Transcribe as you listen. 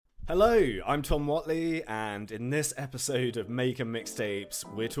Hello, I'm Tom Watley, and in this episode of Maker Mixtapes,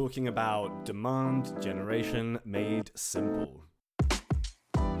 we're talking about demand generation made simple.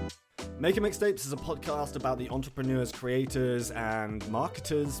 Maker Mixtapes is a podcast about the entrepreneurs, creators, and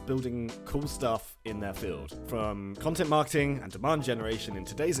marketers building cool stuff in their field. From content marketing and demand generation in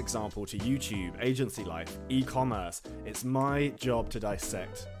today's example to YouTube, agency life, e-commerce, it's my job to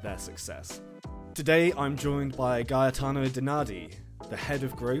dissect their success. Today, I'm joined by Gaetano Donadi, the head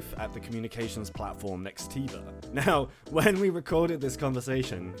of growth at the communications platform Nextiva. Now, when we recorded this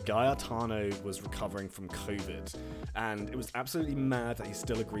conversation, Gaetano was recovering from COVID, and it was absolutely mad that he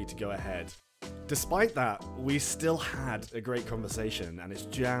still agreed to go ahead. Despite that, we still had a great conversation, and it's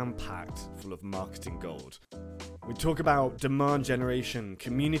jam-packed full of marketing gold. We talk about demand generation,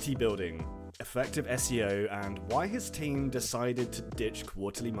 community building, effective SEO, and why his team decided to ditch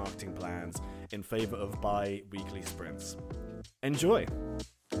quarterly marketing plans in favor of bi-weekly sprints. Enjoy!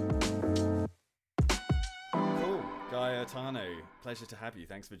 Cool. Gaetano, pleasure to have you.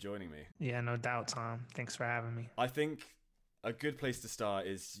 Thanks for joining me. Yeah, no doubt, Tom. Thanks for having me. I think a good place to start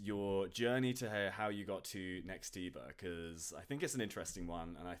is your journey to how you got to Nextiva, because I think it's an interesting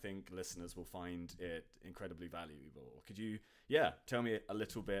one, and I think listeners will find it incredibly valuable. Could you, tell me a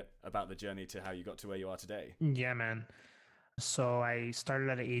little bit about the journey to how you got to where you are today? Yeah, man. So I started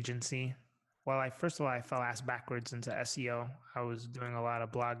at an agency. Well, first of all, I fell ass backwards into SEO. I was doing a lot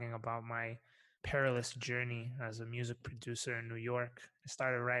of blogging about my perilous journey as a music producer in New York. I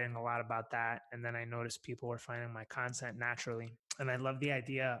started writing a lot about that, and then I noticed people were finding my content naturally. And I love the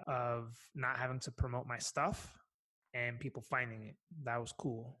idea of not having to promote my stuff and people finding it. That was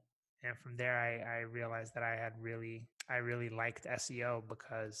cool. And from there, I realized that I really liked SEO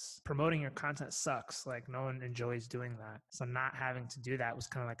because promoting your content sucks. Like, no one enjoys doing that. So not having to do that was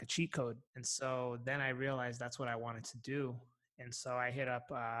kind of like a cheat code. And so then I realized that's what I wanted to do. And so I hit up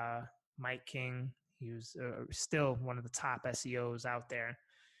Mike King. He was still one of the top SEOs out there.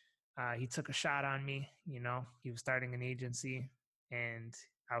 He took a shot on me. He was starting an agency, and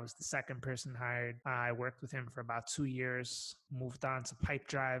I was the second person hired. I worked with him for about 2 years, moved on to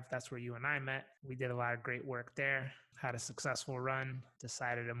Pipedrive. That's where you and I met. We did a lot of great work there, had a successful run,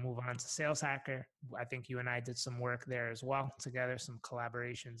 decided to move on to Sales Hacker. I think you and I did some work there as well together, some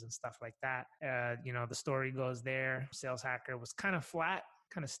collaborations and stuff like that. The story goes there. Sales Hacker was kind of flat,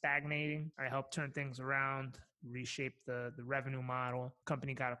 kind of stagnating. I helped turn things around, reshape the revenue model.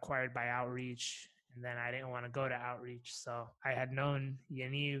 Company got acquired by Outreach. And then I didn't want to go to Outreach. So I had known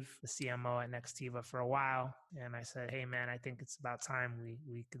Yaniv, the CMO at Nextiva, for a while. And I said, hey, man, I think it's about time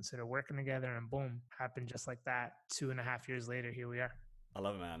we consider working together. And boom, happened just like that. 2.5 years later, here we are. I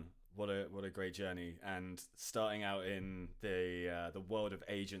love it, man. What a great journey. And starting out in the world of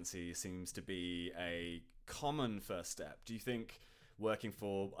agency seems to be a common first step. Do you think working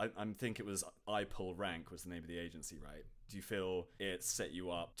for, I think it was iPullRank was the name of the agency, right? Do you feel it set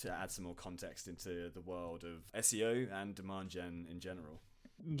you up to add some more context into the world of SEO and demand gen in general?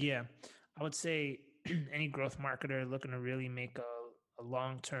 Yeah, I would say any growth marketer looking to really make a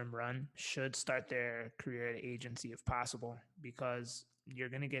long-term run should start their career at agency if possible, because you're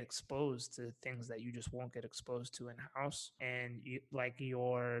going to get exposed to things that you just won't get exposed to in-house. And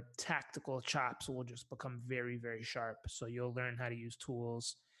your tactical chops will just become very, very sharp. So you'll learn how to use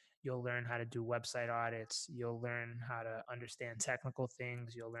tools. You'll learn how to do website audits. You'll learn how to understand technical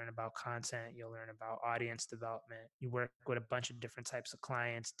things. You'll learn about content. You'll learn about audience development. You work with a bunch of different types of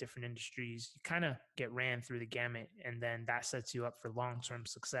clients, different industries. You kind of get ran through the gamut, and then that sets you up for long-term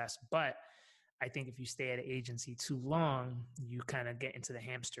success. But I think if you stay at an agency too long, you kind of get into the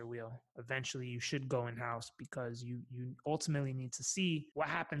hamster wheel. Eventually, you should go in-house because you ultimately need to see what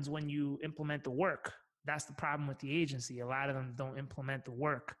happens when you implement the work. That's the problem with the agency. A lot of them don't implement the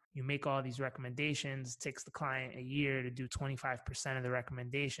work. You make all these recommendations. It takes the client a year to do 25% of the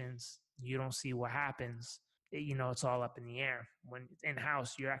recommendations. You don't see what happens. It's all up in the air. When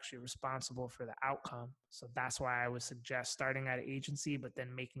in-house, you're actually responsible for the outcome. So that's why I would suggest starting at an agency, but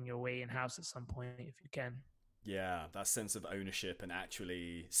then making your way in-house at some point if you can. Yeah, that sense of ownership and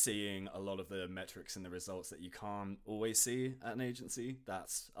actually seeing a lot of the metrics and the results that you can't always see at an agency,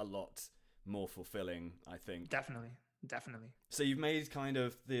 that's a lot more fulfilling, I think. Definitely. So you've made kind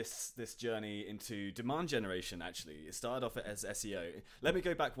of this journey into demand generation, actually. It started off as SEO. Let me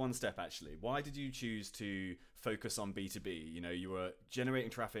go back one step, actually. Why did you choose to focus on B2B? You were generating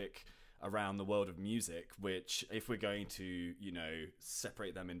traffic around the world of music, which if we're going to,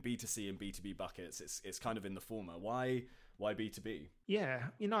 separate them in B2C and B2B buckets, it's kind of in the former. Why B2B? Yeah,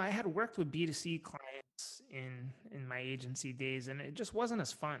 I had worked with B2C clients in my agency days, and it just wasn't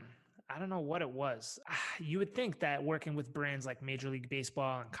as fun. I don't know what it was. You would think that working with brands like Major League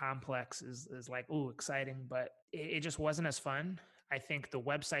Baseball and Complex is like, ooh, exciting, but it just wasn't as fun. I think the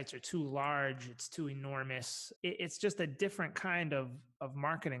websites are too large, it's too enormous. It's just a different kind of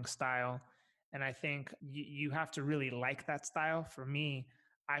marketing style. And I think you have to really like that style. For me,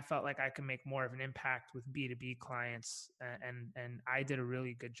 I felt like I could make more of an impact with B2B clients, and I did a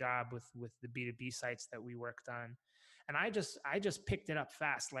really good job with the B2B sites that we worked on. And I just picked it up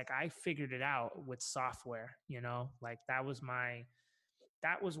fast. Like I figured it out with software, like that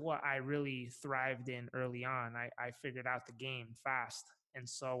was what I really thrived in early on. I figured out the game fast. And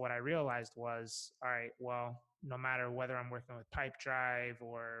so what I realized was, all right, well, no matter whether I'm working with Pipedrive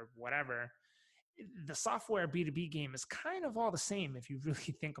or whatever, the software B2B game is kind of all the same if you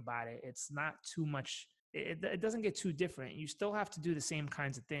really think about it. It's not too much. It doesn't get too different. You still have to do the same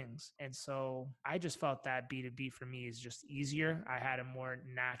kinds of things. And so I just felt that B2B for me is just easier. I had a more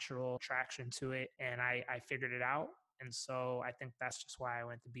natural traction to it, and I figured it out. And so I think that's just why I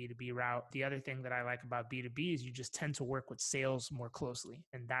went the B2B route. The other thing that I like about B2B is you just tend to work with sales more closely.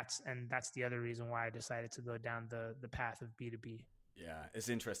 And that's the other reason why I decided to go down the path of B2B. Yeah, it's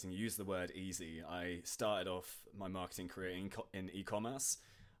interesting. You use the word easy. I started off my marketing career in e-commerce.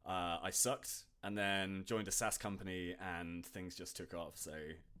 I sucked and then joined a SaaS company and things just took off. So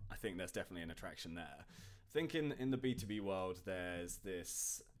I think there's definitely an attraction there. I think in the B2B world, there's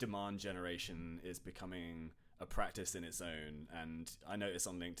this demand generation is becoming a practice in its own. And I noticed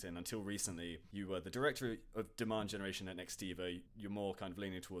on LinkedIn, until recently, you were the director of demand generation at Nextiva. You're more kind of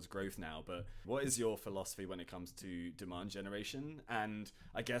leaning towards growth now, but what is your philosophy when it comes to demand generation? And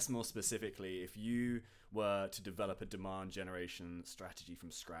I guess more specifically, if you were to develop a demand generation strategy from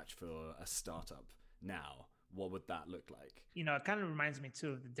scratch for a startup now, what would that look like? It kind of reminds me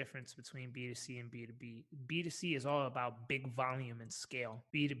too of the difference between B2C and B2B. B2C is all about big volume and scale.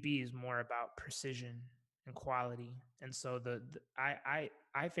 B2B is more about precision and quality. And so I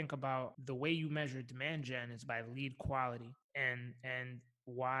think about the way you measure demand gen is by lead quality. And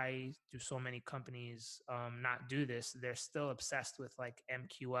why do so many companies not do this? They're still obsessed with like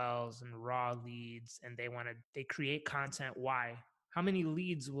MQLs and raw leads, and they create content. Why? How many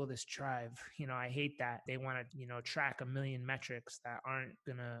leads will this drive? I hate that. They want to, track a million metrics that aren't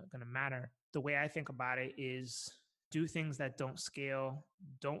gonna matter. The way I think about it is do things that don't scale.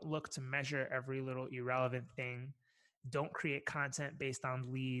 Don't look to measure every little irrelevant thing. Don't create content based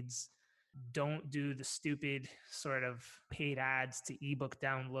on leads. Don't do the stupid sort of paid ads to ebook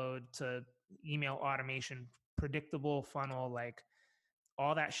download to email automation, predictable funnel. Like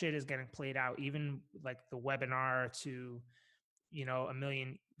all that shit is getting played out, even like the webinar to, a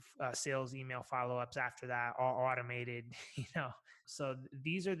million sales email follow-ups after that, all automated, So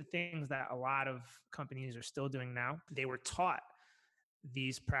these are the things that a lot of companies are still doing now. They were taught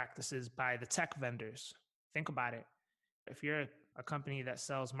these practices by the tech vendors. Think about it. If you're a company that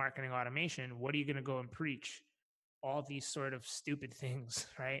sells marketing automation, what are you going to go and preach? All these sort of stupid things,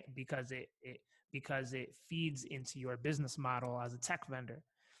 right? Because it feeds into your business model as a tech vendor.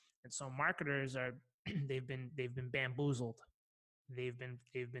 And so marketers are they've been bamboozled. They've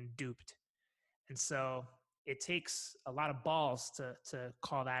been duped. And so it takes a lot of balls to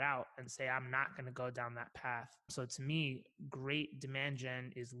call that out and say, I'm not going to go down that path. So to me, great demand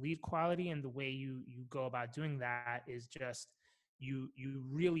gen is lead quality. And the way you go about doing that is just you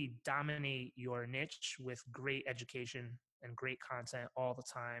really dominate your niche with great education and great content all the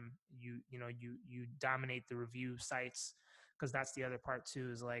time. You dominate the review sites, because that's the other part too,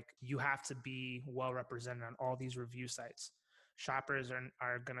 is like you have to be well represented on all these review sites. Shoppers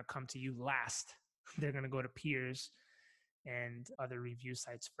are going to come to you last. They're going to go to peers and other review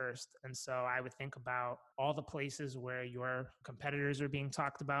sites first. And so I would think about all the places where your competitors are being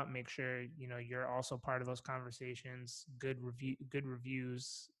talked about. Make sure, you're also part of those conversations. Good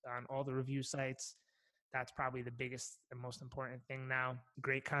reviews on all the review sites. That's probably the biggest and most important thing now.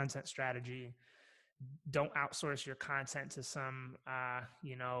 Great content strategy. Don't outsource your content to some,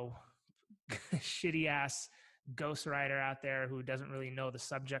 shitty ass ghostwriter out there who doesn't really know the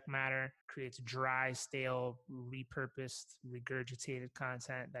subject matter, creates dry, stale, repurposed, regurgitated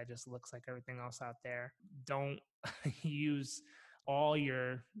content that just looks like everything else out there. Don't use all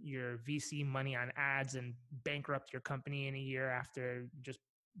your VC money on ads and bankrupt your company in a year after just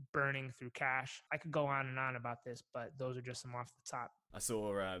burning through cash. I could go on and on about this, but those are just some off the top. I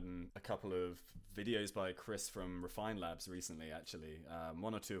saw a couple of videos by Chris from Refine Labs recently, actually,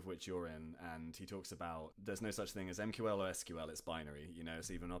 one or two of which you're in, and he talks about there's no such thing as MQL or SQL, it's binary,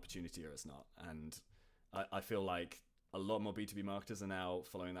 it's either an opportunity or it's not. And I feel like a lot more B2B marketers are now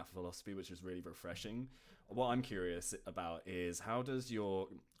following that philosophy, which is really refreshing. What I'm curious about is how does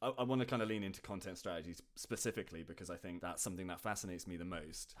I want to kind of lean into content strategies specifically because I think that's something that fascinates me the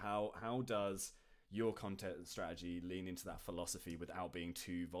most. How does your content strategy lean into that philosophy without being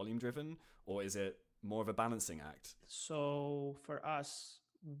too volume driven, or is it more of a balancing act? So for us,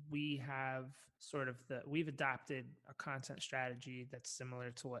 we've adopted a content strategy that's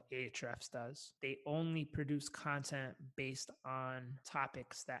similar to what Ahrefs does. They only produce content based on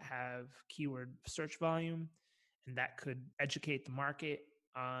topics that have keyword search volume and that could educate the market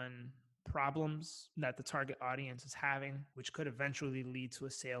on problems that the target audience is having, which could eventually lead to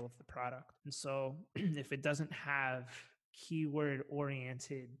a sale of the product. And so if it doesn't have keyword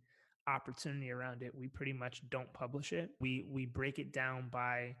oriented opportunity around it, we pretty much don't publish it. We break it down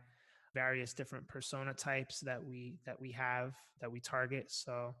by various different persona types that we target.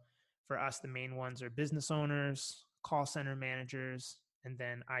 So for us, the main ones are business owners, call center managers, and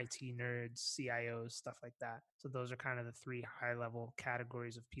then IT nerds, CIOs, stuff like that. So those are kind of the three high level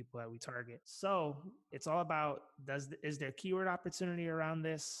categories of people that we target. So it's all about, is there keyword opportunity around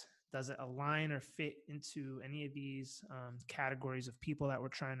this? Does it align or fit into any of these categories of people that we're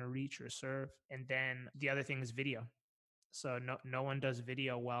trying to reach or serve? And then the other thing is video. So no one does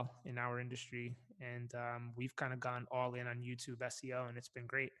video well in our industry, and we've kind of gone all in on YouTube SEO, and it's been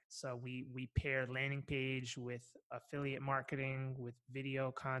great. So we pair landing page with affiliate marketing, with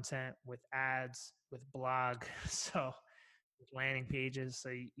video content, with ads, with blog. So landing pages.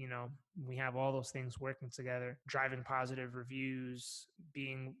 So, we have all those things working together, driving positive reviews,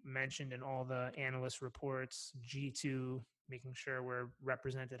 being mentioned in all the analyst reports, G2, making sure we're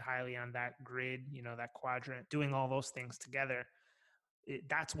represented highly on that grid, that quadrant, doing all those things together.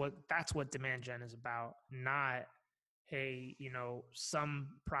 That's what demand gen is about. Not, hey,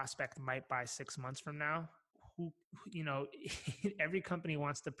 some prospect might buy 6 months from now. Every company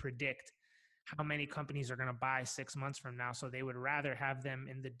wants to predict how many companies are going to buy 6 months from now. So they would rather have them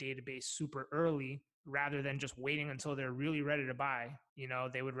in the database super early rather than just waiting until they're really ready to buy.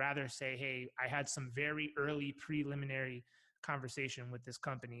 They would rather say, hey, I had some very early preliminary conversation with this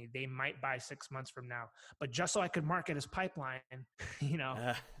company. They might buy 6 months from now, but just so I could mark it as pipeline,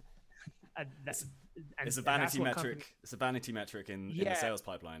 it's a vanity metric. It's a vanity metric in the sales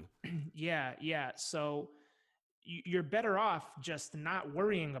pipeline. Yeah. So you're better off just not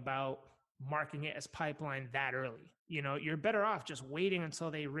worrying about marking it as pipeline that early. You're better off just waiting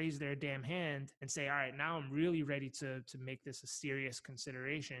until they raise their damn hand and say, all right, now I'm really ready to make this a serious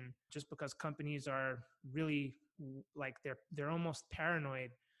consideration. Just because companies are really like, they're almost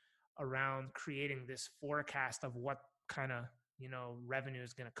paranoid around creating this forecast of what kind of revenue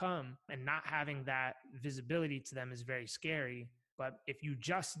is going to come, and not having that visibility to them is very scary. But if you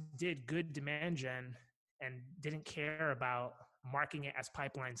just did good demand gen and didn't care about marking it as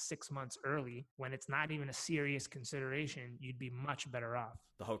pipeline 6 months early when it's not even a serious consideration, you'd be much better off.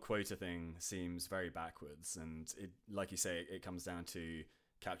 The whole quota thing seems very backwards, and it, like you say, it comes down to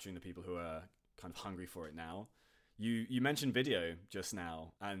capturing the people who are kind of hungry for it now. You mentioned video just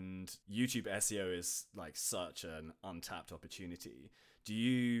now, and YouTube SEO is like such an untapped opportunity. Do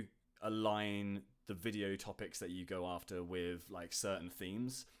you align the video topics that you go after with like certain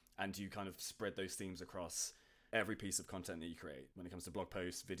themes, and do you kind of spread those themes across every piece of content that you create? When it comes to blog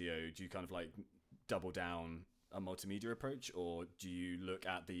posts, video, do you kind of like double down a multimedia approach, or do you look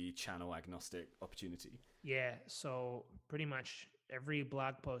at the channel agnostic opportunity? Yeah, so pretty much every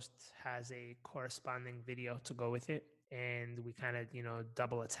blog post has a corresponding video to go with it, and we kind of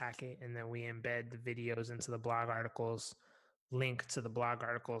double attack it, and then we embed the videos into the blog articles, link to the blog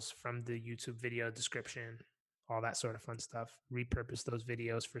articles from the YouTube video description, all that sort of fun stuff. Repurpose those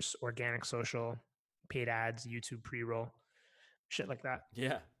videos for organic social, paid ads, YouTube pre-roll, shit like that.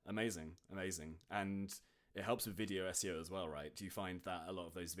 Yeah, amazing. And it helps with video SEO as well, right? Do you find that a lot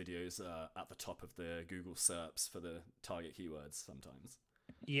of those videos are at the top of the Google SERPs for the target keywords sometimes?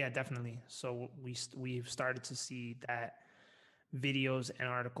 Yeah, definitely. So we've started to see that videos and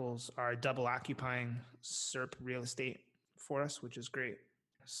articles are double occupying SERP real estate for us, which is great.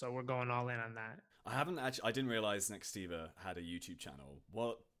 So we're going all in on that. I didn't realize Nextiva had a YouTube channel.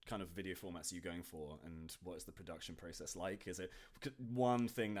 What kind of video formats are you going for, and what is the production process like? Is it one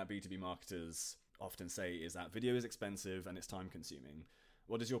thing that B2B marketers often say is that video is expensive and it's time consuming?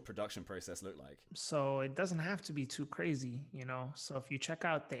 What does your production process look like? So it doesn't have to be too crazy, So if you check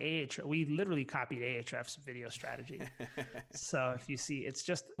out the Ahrefs, we literally copied Ahrefs video strategy. So if you see, it's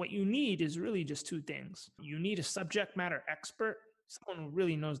just what you need is really just two things. You need a subject matter expert, someone who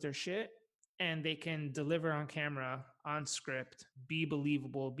really knows their shit, and they can deliver on camera, on script, be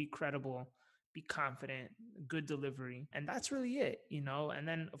believable, be credible, be confident, good delivery. And that's really it, And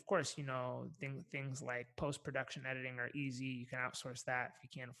then, of course, things like post-production editing are easy. You can outsource that if you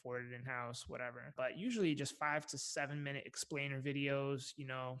can't afford it in-house, whatever. But usually just 5 to 7 minute explainer videos,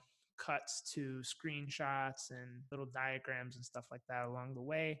 cuts to screenshots and little diagrams and stuff like that along the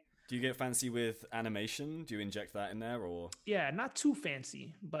way. Do you get fancy with animation? Do you inject that in there, or? Yeah, not too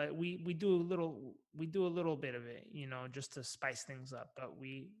fancy, but we do a little bit of it, just to spice things up. But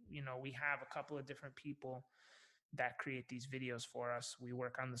we have a couple of different people that create these videos for us. We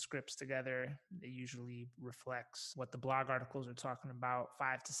work on the scripts together. It usually reflects what the blog articles are talking about,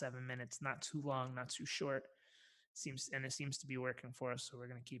 5 to 7 minutes, not too long, not too short. It seems to be working for us, so we're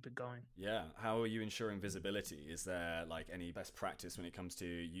going to keep it going. Yeah. How are you ensuring visibility? Is there like any best practice when it comes to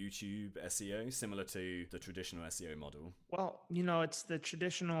YouTube SEO, similar to the traditional SEO model? Well, it's the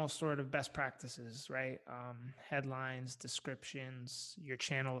traditional sort of best practices, right? Headlines, descriptions, your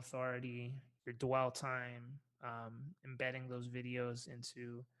channel authority, your dwell time, embedding those videos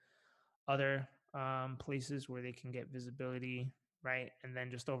into other places where they can get visibility, right? And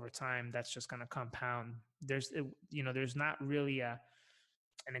then just over time, that's just going to compound. There's not really an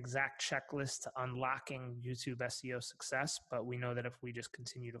exact checklist to unlocking YouTube SEO success, but we know that if we just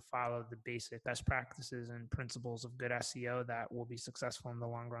continue to follow the basic best practices and principles of good SEO, that will be successful in the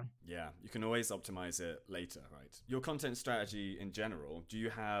long run. Yeah, you can always optimize it later, right? Your content strategy in general, do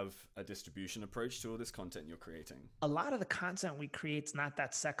you have a distribution approach to all this content you're creating? A lot of the content we create is not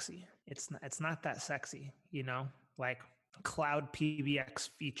that sexy. It's not that sexy, like cloud PBX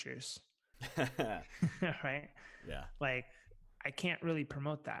features. Right? Yeah. Like, I can't really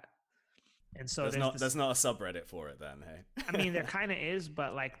promote that. And so there's not a subreddit for it then, hey? I mean, there kind of is,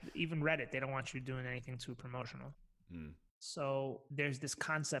 but like even Reddit, they don't want you doing anything too promotional. So there's this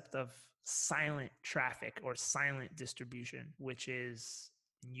concept of silent traffic or silent distribution, which is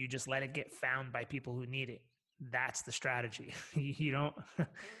you just let it get found by people who need it. That's the strategy. You don't,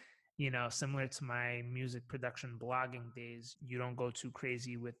 similar to my music production blogging days, you don't go too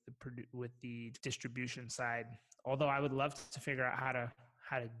crazy with the distribution side. Although I would love to figure out how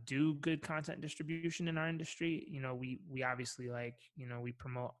to do good content distribution in our industry. We obviously we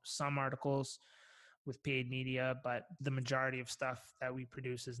promote some articles with paid media, but the majority of stuff that we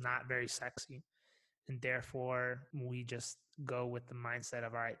produce is not very sexy. And therefore we just go with the mindset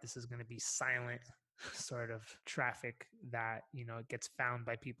of, all right, this is going to be silent sort of traffic that, it gets found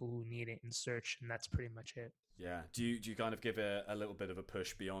by people who need it in search. And that's pretty much it. Yeah. Do you kind of give it a little bit of a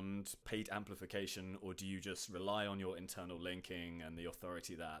push beyond paid amplification, or do you just rely on your internal linking and the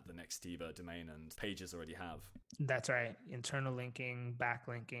authority that the Nextiva domain and pages already have? That's right. Internal linking,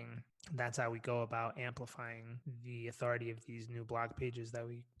 backlinking. That's how we go about amplifying the authority of these new blog pages that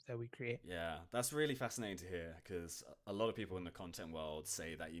we create. Yeah, that's really fascinating to hear, because a lot of people in the content world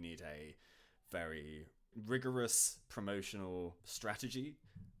say that you need a very rigorous promotional strategy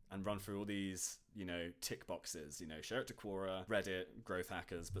and run through all these, tick boxes, share it to Quora, Reddit, growth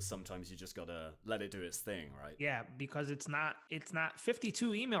hackers, but sometimes you just gotta let it do its thing, right? Yeah, because it's not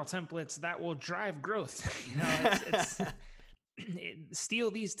 52 email templates that will drive growth. Steal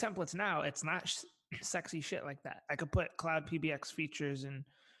these templates now. It's not sexy shit like that. I could put cloud PBX features and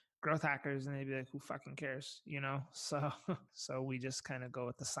growth hackers and they'd be like, who fucking cares? So we just kind of go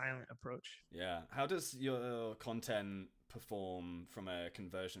with the silent approach. Yeah. How does your content perform from a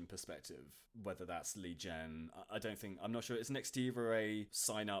conversion perspective, whether that's lead gen? I'm not sure. Is Nextiva a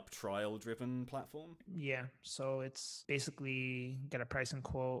sign up trial driven platform? Yeah. So it's basically get a pricing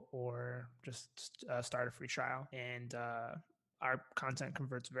quote or just start a free trial. And our content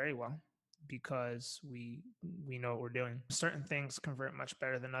converts very well, because we know what we're doing. Certain things convert much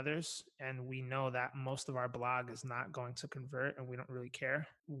better than others, and we know that most of our blog is not going to convert, and we don't really care.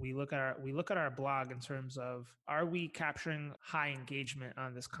 We look at our blog in terms of, are we capturing high engagement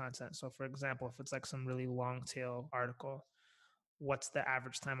on this content? So for example, if it's like some really long tail article, what's the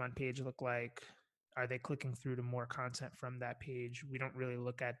average time on page look like? Are they clicking through to more content from that page? We don't really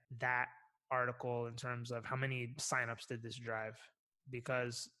look at that article in terms of how many signups did this drive.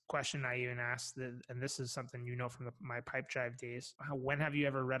 Because question I even asked, and this is something from my Pipedrive days, when have you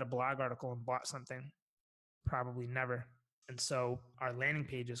ever read a blog article and bought something? Probably never. And so our landing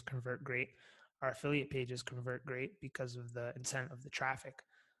pages convert great. Our affiliate pages convert great because of the intent of the traffic.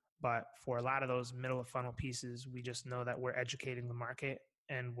 But for a lot of those middle of funnel pieces, we just know that we're educating the market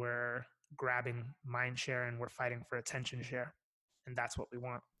and we're grabbing mind share and we're fighting for attention share. And that's what we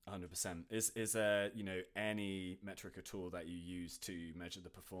want. 100%. Is there, any metric at all that you use to measure the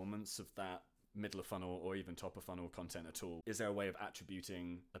performance of that middle of funnel or even top of funnel content at all? Is there a way of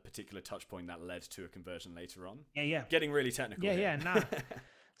attributing a particular touch point that led to a conversion later on? Yeah. Getting really technical. Yeah. Nah.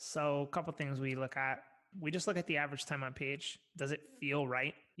 So a couple things we look at. We just look at the average time on page. Does it feel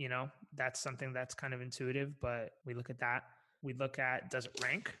right? You know, that's something that's kind of intuitive, but we look at that. We look at, does it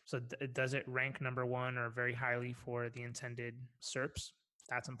rank? So does it rank number one or very highly for the intended SERPs?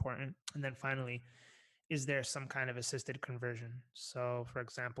 That's important. And then finally, is there some kind of assisted conversion? So for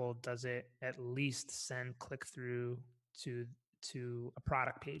example, does it at least send click through to a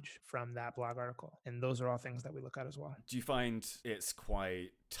product page from that blog article? And those are all things that we look at as well. Do you find it's quite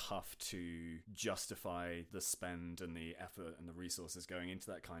tough to justify the spend and the effort and the resources going into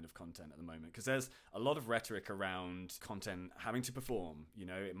that kind of content at the moment? Because there's a lot of rhetoric around content having to perform. You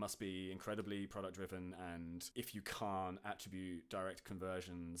know, it must be incredibly product driven, and if you can't attribute direct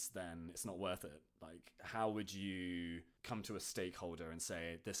conversions, then it's not worth it. Like, how would you come to a stakeholder and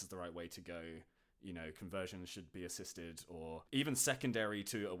say, this is the right way to go? You know, conversion should be assisted or even secondary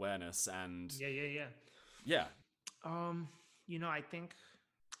to awareness. And yeah. You know, I think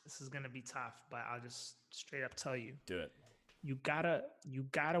this is going to be tough, but I'll just straight up tell you, Do it. You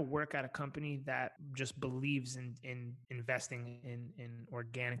gotta work at a company that just believes in investing in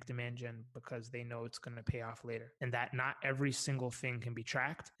organic demand gen, because they know it's going to pay off later, and that not every single thing can be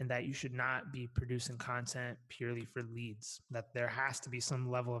tracked, and that you should not be producing content purely for leads, that there has to be some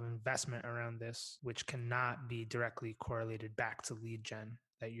level of investment around this, which cannot be directly correlated back to lead gen,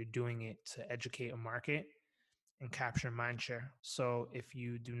 that you're doing it to educate a market and capture mindshare. So if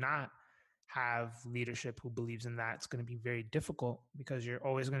you do not have leadership who believes in that, it's going to be very difficult, because you're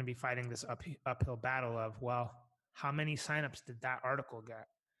always going to be fighting this uphill battle of, well, how many signups did that article get?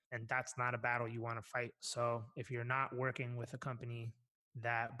 And that's not a battle you want to fight. So if you're not working with a company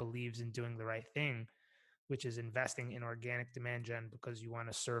that believes in doing the right thing, which is investing in organic demand gen because you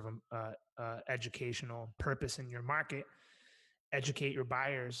want to serve a educational purpose in your market, educate your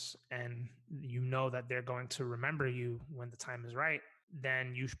buyers, and you know that they're going to remember you when the time is right,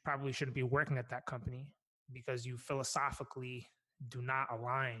 then you probably shouldn't be working at that company, because you philosophically do not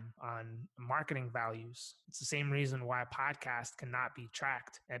align on marketing values. It's the same reason why a podcast cannot be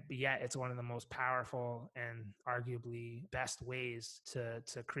tracked, but yet it's one of the most powerful and arguably best ways to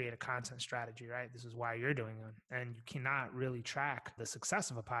create a content strategy, right? This is why you're doing it. And you cannot really track the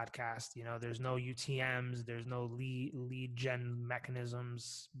success of a podcast. You know, there's no UTMs, there's no lead gen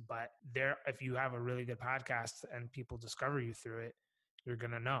mechanisms, but if you have a really good podcast and people discover you through it, you're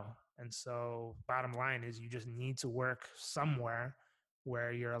going to know. And so bottom line is, you just need to work somewhere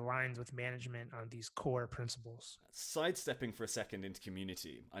where you're aligned with management on these core principles. Sidestepping for a second into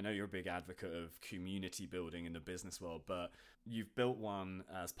community. I know you're a big advocate of community building in the business world, but you've built one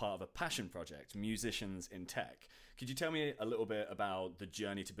as part of a passion project, Musicians in Tech. Could you tell me a little bit about the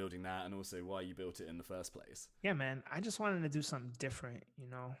journey to building that, and also why you built it in the first place? Yeah, man, I just wanted to do something different. You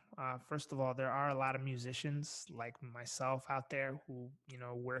know, first of all, there are a lot of musicians like myself out there who, you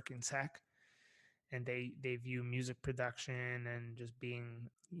know, work in tech, and they view music production and just being,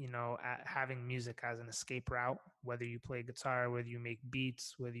 you know, having music as an escape route, whether you play guitar, whether you make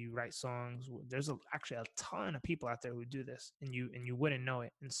beats, whether you write songs. There's actually a ton of people out there who do this, and you wouldn't know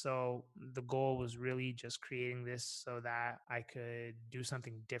it. And so the goal was really just creating this so that I could do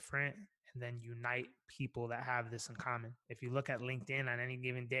something different and then unite people that have this in common. If you look at LinkedIn on any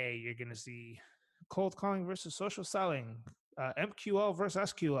given day, you're going to see cold calling versus social selling, MQL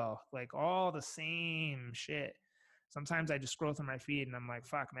versus SQL, like all the same shit. Sometimes I just scroll through my feed and I'm like,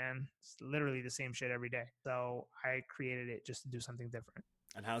 fuck, man, it's literally the same shit every day. So I created it just to do something different.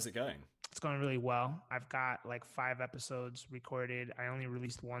 And how's it going? It's going really well. I've got like 5 episodes recorded. I only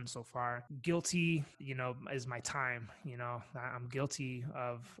released 1 so far. Guilty, you know, is my time. You know, I'm guilty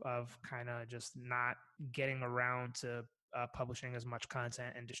of kind of just not getting around to publishing as much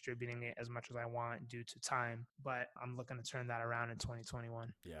content and distributing it as much as I want due to time. But I'm looking to turn that around in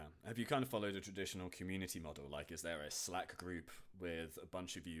 2021. Yeah. Have you kind of followed a traditional community model? Like, is there a Slack group with a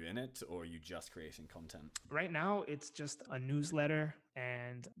bunch of you in it, or are you just creating content? Right now, it's just a newsletter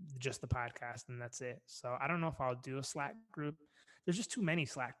and just the podcast, and that's it. So I don't know if I'll do a Slack group. There's just too many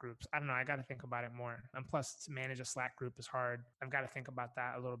Slack groups. I don't know. I got to think about it more. And plus, to manage a Slack group is hard. I've got to think about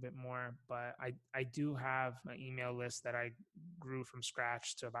that a little bit more. But I do have an email list that I grew from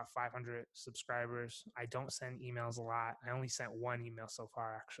scratch to about 500 subscribers. I don't send emails a lot. I only sent 1 email so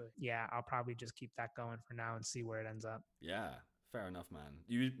far, actually. Yeah, I'll probably just keep that going for now and see where it ends up. Yeah. Fair enough, man.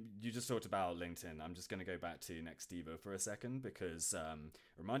 You just talked about LinkedIn. I'm just going to go back to Nextiva for a second, because it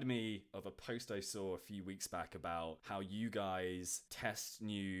reminded me of a post I saw a few weeks back about how you guys test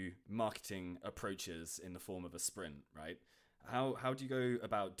new marketing approaches in the form of a sprint, right? How do you go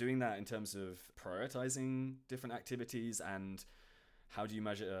about doing that in terms of prioritizing different activities, and how do you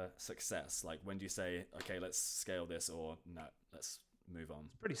measure success? Like, when do you say, okay, let's scale this, or no, let's move on?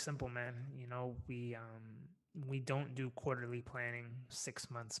 It's pretty simple, man. You know, we don't do quarterly planning,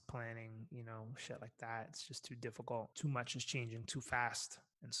 6 months planning, you know, shit like that. It's just too difficult. Too much is changing too fast.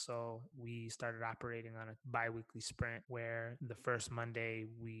 And so we started operating on a bi-weekly sprint where the first Monday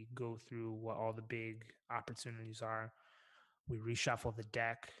we go through what all the big opportunities are. We reshuffle the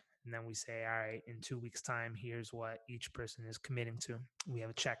deck, and then we say, all right, in 2 weeks' time, here's what each person is committing to. We have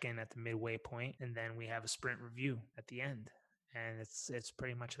a check-in at the midway point, and then we have a sprint review at the end. And it's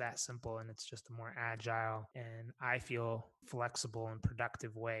pretty much that simple, and it's just a more agile and I feel flexible and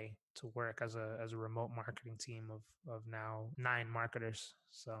productive way to work as a remote marketing team of now 9 marketers.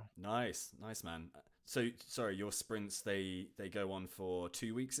 So nice, man. So sorry, your sprints they go on for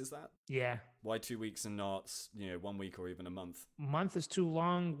 2 weeks, is that? Yeah. Why 2 weeks and not 1 week or even a month? Month is too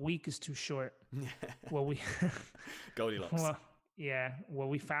long, week is too short. Well, we Goldilocks. Well, yeah, what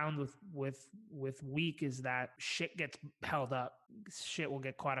we found with week is that shit gets held up. Shit will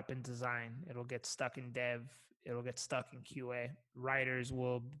get caught up in design. It'll get stuck in dev. It'll get stuck in QA. Writers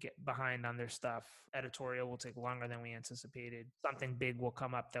will get behind on their stuff. Editorial will take longer than we anticipated. Something big will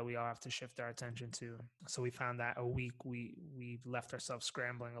come up that we all have to shift our attention to. So we found that a week we left ourselves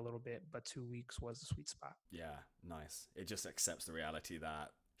scrambling a little bit, but 2 weeks was the sweet spot. Yeah, nice. It just accepts the reality that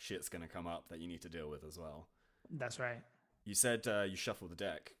shit's going to come up that you need to deal with as well. That's right. You said you shuffle the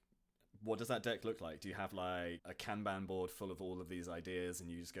deck. What does that deck look like? Do you have like a Kanban board full of all of these ideas and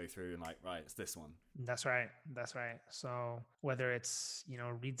you just go through and like, right, it's this one? That's right. So whether it's,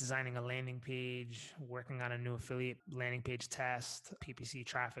 redesigning a landing page, working on a new affiliate landing page test, PPC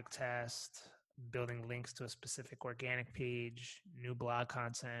traffic test, building links to a specific organic page, new blog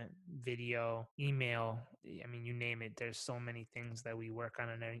content, video, email, I mean, you name it. There's so many things that we work on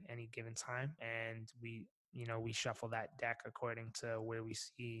at any given time. And we shuffle that deck according to where we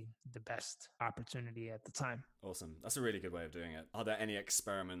see the best opportunity at the time. Awesome. That's a really good way of doing it. Are there any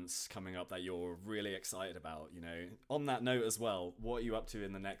experiments coming up that you're really excited about? On that note as well, what are you up to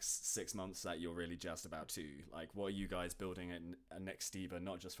in the next 6 months that you're really jazzed about too? Like, what are you guys building at Nextiva,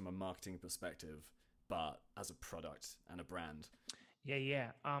 not just from a marketing perspective, but as a product and a brand?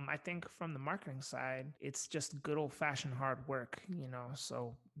 Yeah. I think from the marketing side, it's just good old fashioned hard work,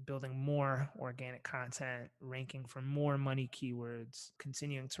 so building more organic content, ranking for more money keywords,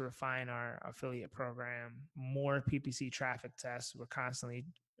 continuing to refine our affiliate program, more PPC traffic tests. We're constantly,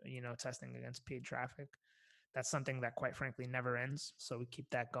 testing against paid traffic. That's something that quite frankly never ends. So we keep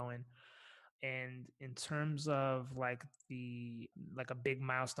that going. And in terms of like a big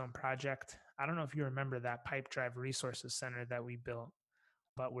milestone project, I don't know if you remember that Pipedrive Resources Center that we built,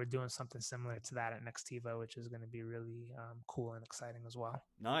 but we're doing something similar to that at Nextiva, which is going to be really cool and exciting as well.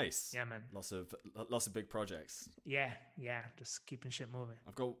 Nice. Yeah, man. Lots of big projects. Yeah. Just keeping shit moving.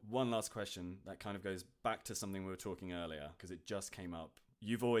 I've got one last question that kind of goes back to something we were talking earlier because it just came up.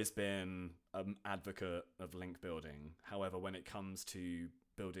 You've always been an advocate of link building. However, when it comes to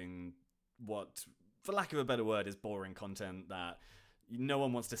building what, for lack of a better word, is boring content that no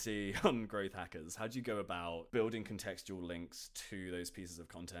one wants to see on Growth Hackers, how do you go about building contextual links to those pieces of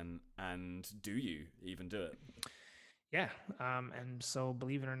content, and do you even do it? Yeah. And so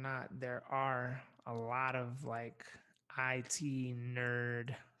believe it or not, there are a lot of like IT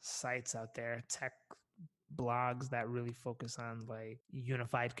nerd sites out there, tech blogs that really focus on like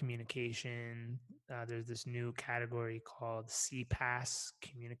unified communication. There's this new category called CPaaS,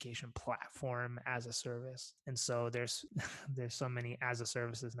 Communication Platform as a Service. And so there's so many as a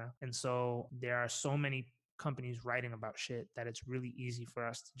services now. And so there are so many companies writing about shit that it's really easy for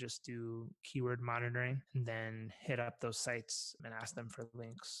us to just do keyword monitoring and then hit up those sites and ask them for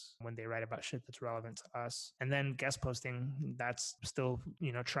links when they write about shit that's relevant to us. And then guest posting, that's still,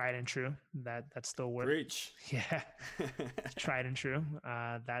 tried and true. That still works. Reach. Yeah. Tried and true.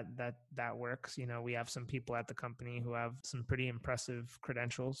 That works. We have some people at the company who have some pretty impressive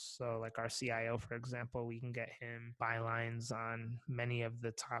credentials. So like our CIO, for example, we can get him bylines on many of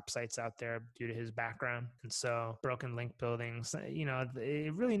the top sites out there due to his background. And so broken link buildings,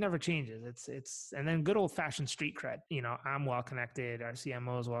 it really never changes. It's and then good old fashioned street cred. I'm well connected. Our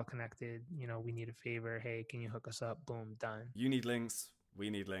CMO is well connected. We need a favor. Hey, can you hook us up? Boom, done. You need links. We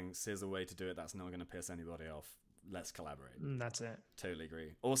need links. Here's a way to do it that's not going to piss anybody off. Let's collaborate. That's it. Totally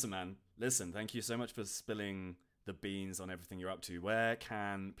agree. Awesome, man. Listen, thank you so much for spilling the beans on everything you're up to. Where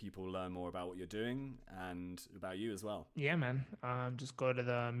can people learn more about what you're doing and about you as well? Yeah, man. Just go to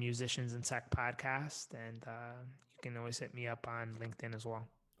the Musicians in Tech podcast, and you can always hit me up on LinkedIn as well.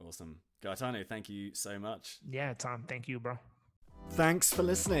 Awesome. Gaetano, thank you so much. Yeah, Tom, thank you, bro. Thanks for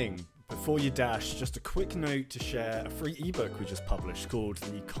listening. Before you dash, just a quick note to share a free ebook we just published called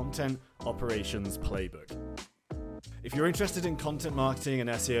the Content Operations Playbook. If you're interested in content marketing and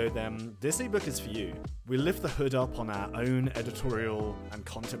SEO, then this ebook is for you. We lift the hood up on our own editorial and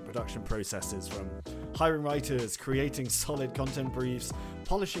content production processes, from hiring writers, creating solid content briefs,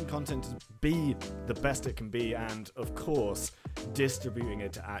 polishing content to be the best it can be, and of course, distributing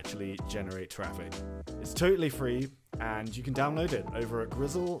it to actually generate traffic. It's totally free, and you can download it over at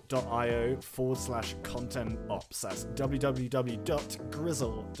grizzle.io/content-ops. That's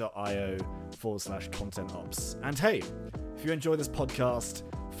www.grizzle.io/content-ops. And hey, if you enjoy this podcast,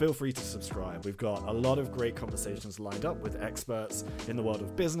 feel free to subscribe. We've got a lot of great conversations lined up with experts in the world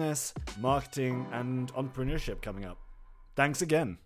of business, marketing, and entrepreneurship coming up. Thanks again.